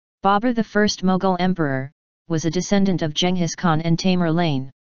Babur, the first Mughal emperor, was a descendant of Genghis Khan and Tamerlane.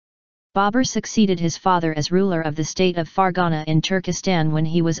 Babur succeeded his father as ruler of the state of Farghana in Turkestan when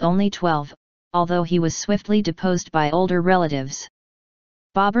he was only 12, although he was swiftly deposed by older relatives.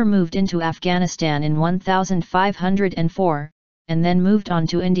 Babur moved into Afghanistan in 1504, and then moved on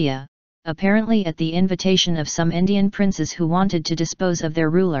to India, apparently at the invitation of some Indian princes who wanted to dispose of their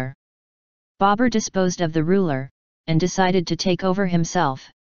ruler. Babur disposed of the ruler, and decided to take over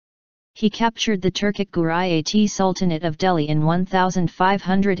himself. He captured the Turkic Ghur'iat Sultanate of Delhi in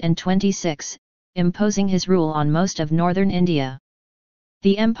 1526, imposing his rule on most of northern India.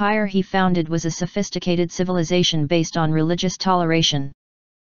 The empire he founded was a sophisticated civilization based on religious toleration.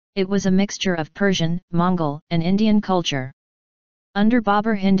 It was a mixture of Persian, Mongol, and Indian culture. Under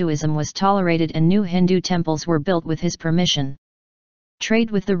Babur, Hinduism was tolerated and new Hindu temples were built with his permission. Trade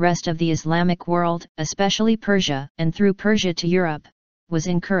with the rest of the Islamic world, especially Persia, and through Persia to Europe, was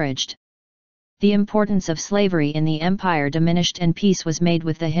encouraged. The importance of slavery in the empire diminished and peace was made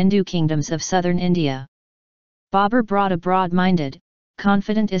with the Hindu kingdoms of southern India. Babur brought a broad-minded,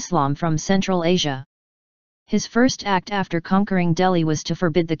 confident Islam from Central Asia. His first act after conquering Delhi was to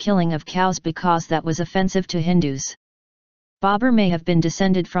forbid the killing of cows because that was offensive to Hindus. Babur may have been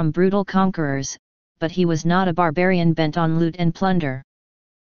descended from brutal conquerors, but he was not a barbarian bent on loot and plunder.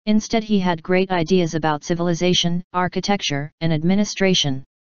 Instead, he had great ideas about civilization, architecture, and administration.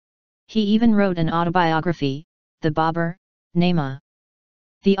 He even wrote an autobiography, the Babur Nama.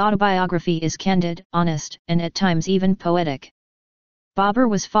 The autobiography is candid, honest, and at times even poetic. Babur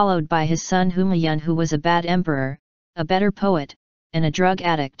was followed by his son Humayun, who was a bad emperor, a better poet, and a drug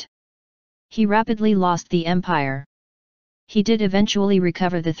addict. He rapidly lost the empire. He did eventually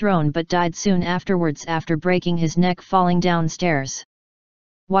recover the throne but died soon afterwards after breaking his neck falling downstairs.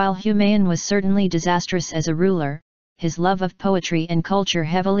 While Humayun was certainly disastrous as a ruler, his love of poetry and culture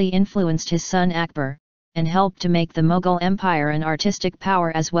heavily influenced his son Akbar, and helped to make the Mughal Empire an artistic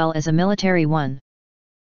power as well as a military one.